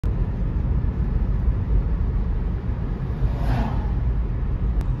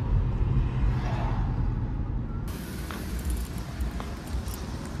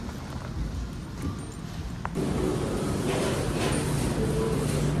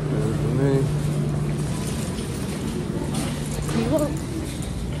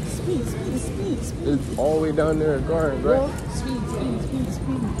It's all the way down there at Gardens, right? Well, speed.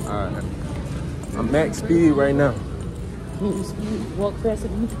 Alright. I'm max speed right now. Speed, walk faster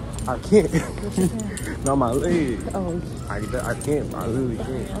than me. I can't. Not my leg. Oh. I can't. I literally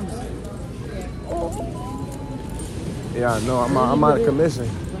can't. Yeah, I know. I'm out of commission.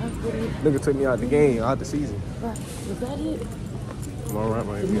 Nigga took me out the game, out the season. Was that it? I'm alright,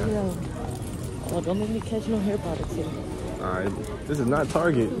 right here. Yeah. Oh, don't make me catch no hair products here. Alright, this is not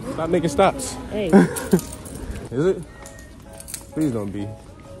Target. Stop making stops. Hey. Is it? Please don't be.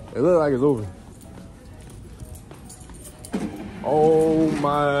 It looks like it's over. Oh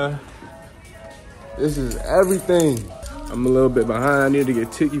my. This is everything. I'm a little bit behind. I need to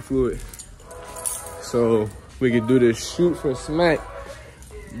get tiki fluid. So we could do this shoot for smack.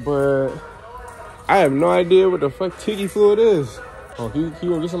 But I have no idea what the fuck tiki fluid is. Oh, can you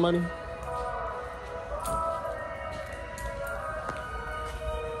go get somebody?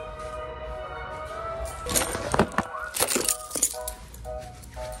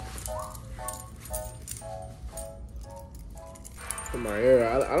 For my hair,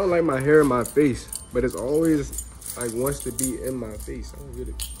 I don't like my hair in my face, but it's always like wants to be in my face. I don't get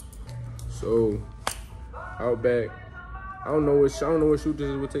it. So Outback, I don't know what shoot this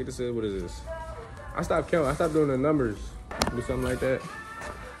is. What take this is? What is this? I stopped counting. I stopped doing the numbers. Do something like that.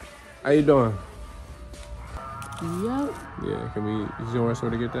 How you doing? Yep. Yeah, can we? You know where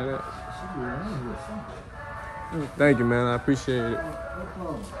somewhere to get that at? Thank you, man. I appreciate it.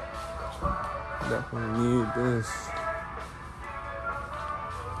 Definitely need this.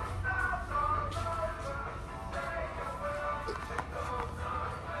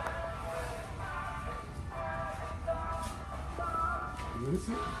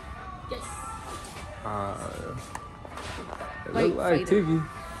 Yes. It look like Tiki.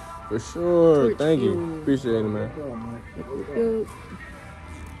 For sure. Thank you. Appreciate it, man.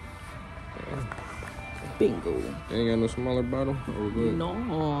 Bingo. You ain't got no smaller bottle? Oh, good. No.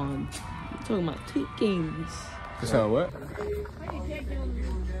 I'm talking about tickings. That's how what?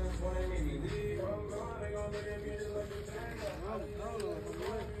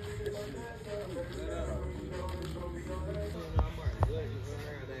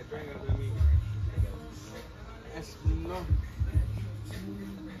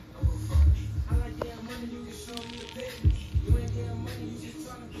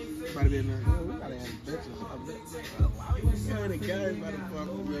 The guys about to fuck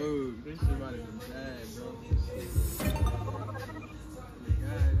the road. This shit about to be bad, bro. The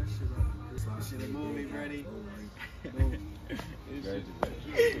guy, that shit about to be. Shit, the movie ready.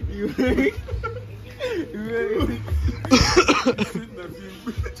 You ready? You ready?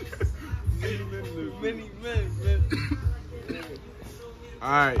 Many men, man.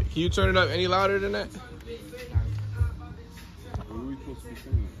 Alright, can you turn it up any louder than that? What are we supposed to be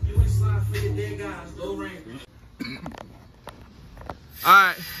singing?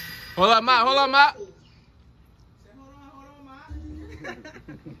 Alright. Hold up, Matt.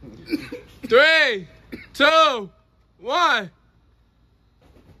 3, 2, 1.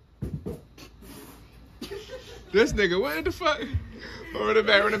 This nigga, what the fuck? Oh, run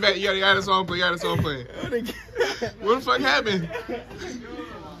it back. You got a song playing. What the fuck happened?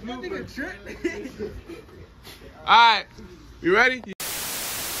 Alright. You ready?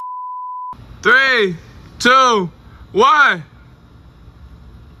 3, 2, 1.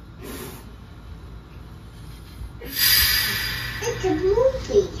 It's a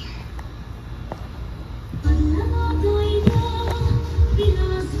movie.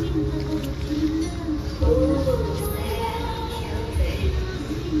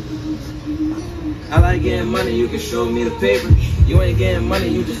 I like getting money, you can show me the paper. You ain't getting money,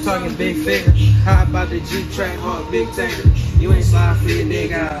 you just talking big figure. How about the Jeep track, hawk, big tanker? You ain't slide for your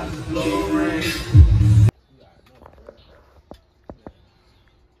nigga, low range.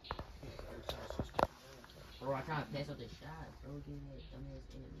 Bro, I can't pass up the shot, bro. Give me that dumbass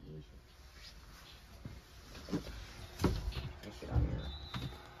intermediation. That shit out here.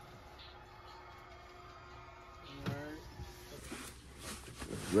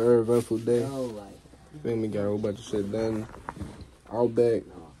 Very eventful day. Oh, like. Feel me? Got a whole bunch of shit done. Outback,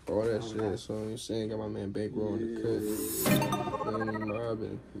 all that shit. So you saying, got my man Bankroll in the cut.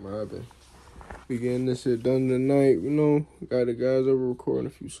 Then mobbing. We getting this shit done tonight. You know, got the guys over recording a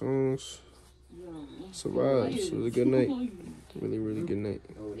few songs. Survived. So it was a good night. Really good night.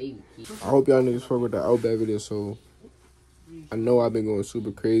 I hope y'all niggas fuck with the Outback video. So I know I've been going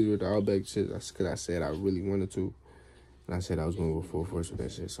super crazy with the Outback shit. That's because I said I really wanted to. And I said I was going to go full force with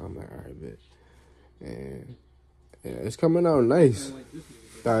that shit. So I'm like, all right, bet. And yeah, it's coming out nice.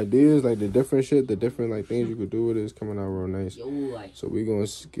 the ideas, like the different shit, the different like things you could do with it is coming out real nice. So we gonna,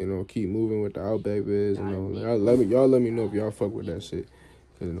 you know, keep moving with the Outback vids, you know. Y'all let me know if y'all fuck with that shit.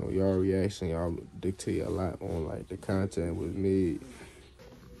 Cause you know y'all reaction, y'all dictate a lot on like the content was made.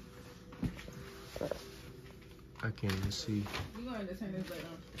 I can't even see. We going to turn this light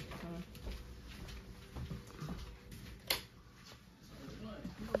on.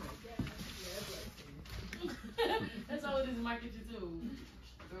 That's all it is, market you too.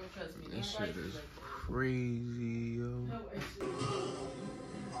 Girl, trust me. That shit is crazy, yo.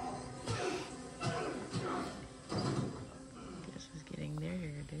 This is getting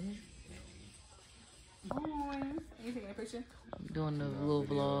there, dude. Boing. You taking a picture? I'm doing a little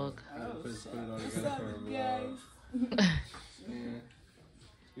vlog. What's up, guys?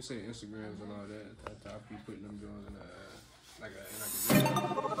 You say Instagrams and all that. I be putting them joints in like a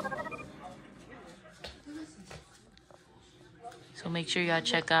So make sure y'all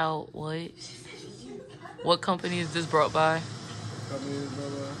check out what company is this brought by? company is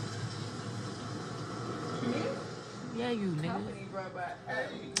brought by. Yeah, you nigga. Company brought by.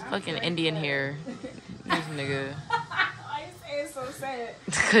 Fucking Indian hair. This nigga. Why you say it's so sad?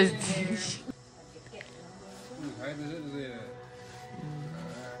 Cause Hype as it is there.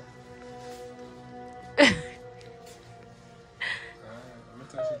 I'm gonna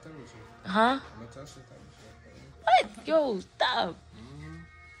touch your temperature. huh? I'm gonna touch your temperature. What? Yo, stop.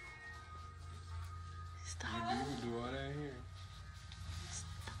 Stop. You can do all that here.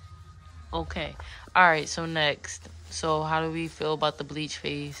 Okay. All right. So next. So how do we feel about the bleach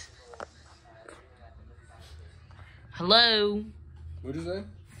phase? Hello. What'd you say?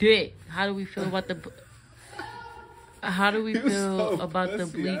 Dick. How do we feel about the? How do we You feel so about the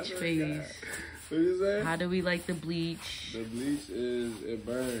pussy, bleach I phase? What'd you say? How do we like the bleach? The bleach it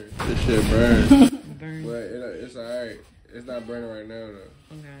burns. This shit burns. Burn. But it's alright. It's not burning right now though.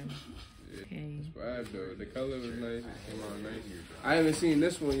 Okay. Okay. It's vibe though. The color was nice. It came out nice. I haven't seen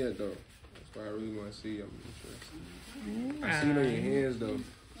this one yet though. That's why I really want to see. I'm interested. I seen it on your hands though.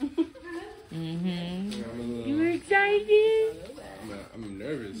 Mhm. I'm a little, You excited? I'm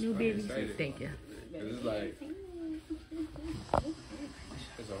nervous. New I'm baby. excited. Thank you. Cause it's like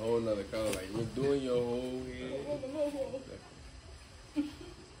it's a whole nother color. Like we're doing your whole head.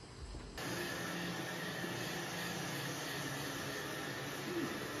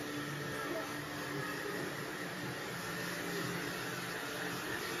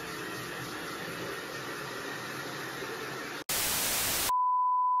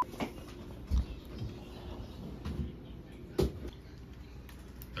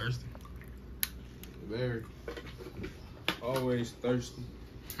 Thirsty. Very. Always thirsty.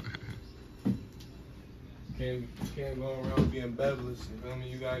 Can't go around being beverless. You feel me?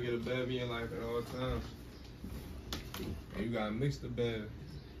 You gotta get a bev in your life at all times. And you gotta mix the bev.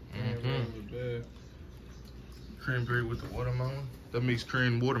 Bev. Cranberry with the watermelon. That makes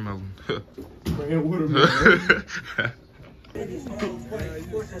cran watermelon. Cran watermelon. You're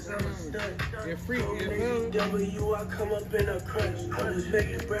free, you I come up in a crunch. I was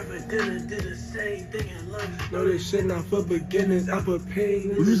making breakfast, dinner, did the same thing at lunch. No, this shit not for beginners, I put pain.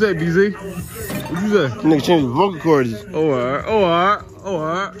 What you say, BZ? What you say? Nigga change the vocal cords.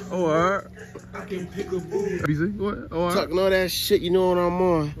 I can pick a boo. BZ, what? Talking all that shit, you know what I'm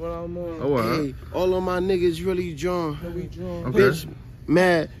on. What I'm on. Hey, all of my niggas really drawn. We drawn. Okay. Bitch,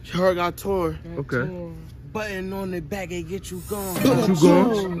 mad, her got torn. Okay. Button on the back, it get you gone. Get you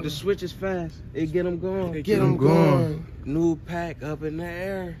gone. The switch is fast, it get them gone. It Get them gone. gone. New pack up in the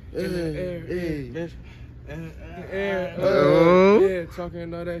air. In the air. Bitch. Yeah,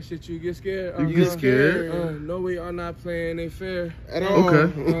 talking all that shit, you get scared. You get scared. No, we are not playing it fair. At all.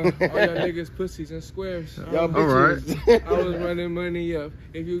 Okay. All y'all niggas pussies and squares. Y'all Alright. bitches. I was running money up.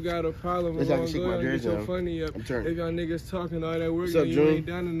 If you got a problem, I'm Let's have gonna to shake go my and get dreads your down. funny up. I'm turning. If y'all niggas talking all that work What's up, and you June? ain't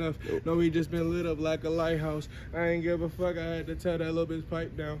done enough, no, we just been lit up like a lighthouse. I ain't give a fuck. I had to tell that little bitch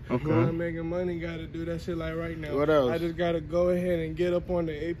pipe down. Okay. When I'm making money, gotta do that shit like right now. What else? I just gotta go ahead and get up on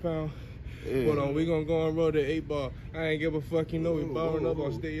the 8 pound. Yeah. Hold on, we gonna go and roll the 8 ball. I ain't give a fuck, you know we balling up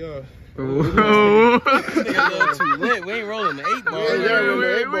on stay up. Whoa. Too lit. We ain't rolling the 8 ball. We ain't doing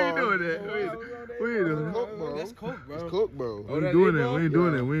that. We ain't doing that. Coke, bro. That's coke, bro. It's coke, bro. We ain't doing that. We ain't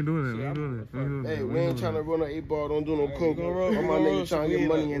doing that. We ain't doing that. We ain't doing that. Hey, we ain't trying to run an 8 ball. Don't do no coke. gonna roll- All my we gonna roll niggas trying to some get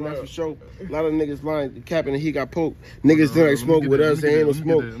money weed and up, that's for bro. sure. A lot of niggas lying, capping and he got poked. Niggas don't like smoke with us. There ain't no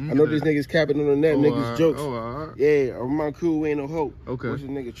smoke. I know these niggas capping on the net. Niggas jokes. Yeah, on my crew, we ain't no hope. Okay. Once a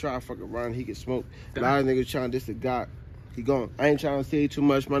nigga try to fuck around, he get smoked. A lot of niggas trying to diss the God. He gone. I ain't trying to say too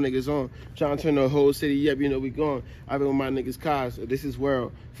much. My niggas on. Trying to turn the whole city up. You know we gone. I been with my niggas cars. So this is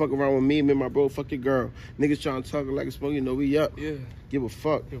world. Fuck around with me and my bro. Fuck your girl. Niggas trying to talk like a smoke. You know we up. Yeah. Give a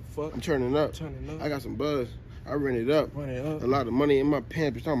fuck. I'm turning up. I got some buzz. I ran it up. A lot of money in my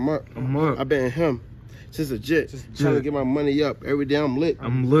pants. Bitch, I'm up. I been him. Since legit. Trying to get my money up. Every day I'm lit.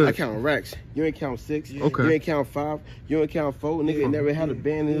 I count racks. You ain't count 6. Okay. You ain't count 5. You ain't count 4. Nigga ain't never had a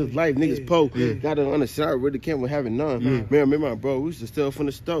band in his life. Niggas po. Gotta understand. I really came with having none. Remember my bro, we used to steal from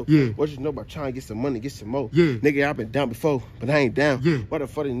the store. What you know about trying to get some money, get some more? Nigga, I been down before, but I ain't down. Why the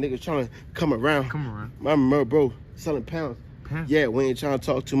fuck these niggas trying to come around? My bro selling pounds. Yeah, we ain't trying to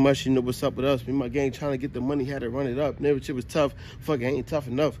talk too much. You know what's up with us. Me and my gang trying to get the money, had to run it up. Never shit was tough. Fuck, I ain't tough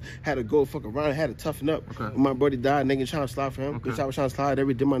enough. Had to go fuck around, had to toughen up. When my brother died, nigga trying to slide for him. Bitch, I was trying to slide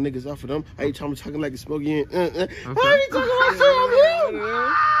every day. My niggas off of them. I ain't trying to talking like a smoky. How you talking about something?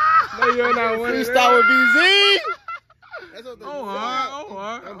 No, you're not one. Freestyle with BZ. Oh,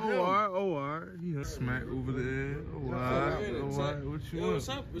 yeah. Smack over there. What you want?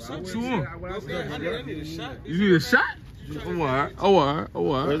 What you want? I need a shot. You need a shot? Oh.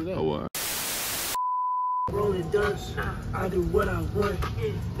 Rolling dust, I do what I want.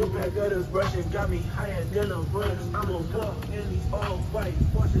 The pack of the brush and got me higher than a run. I'm a walk in these all white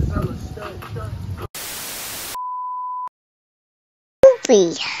horses. I'm a stunt.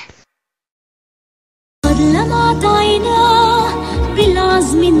 لما طعينا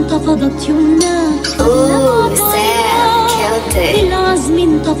بالعزم انتفضت يمنا بالعزم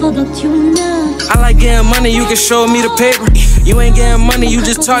انتفضت يمنا. I like getting money, you can show me the paper. You ain't getting money, you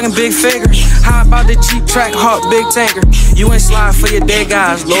just talking big figures. How about the cheap track, hot big tanker? You ain't slide for your dead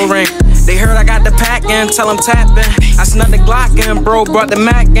guys, low rank. They heard I got the pack in, tell them tapping. I snuck the Glock in, bro, brought the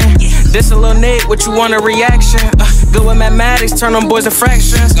Mac in. This a little Nate, what you want a reaction? Good with mathematics, turn them boys to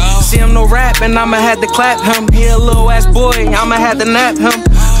fractions. See him no rapping, I'ma have to clap him. He a little ass boy, I'ma have to nap him.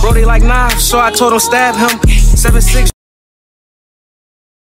 Bro, they like knives, so I told him stab him. 7'6",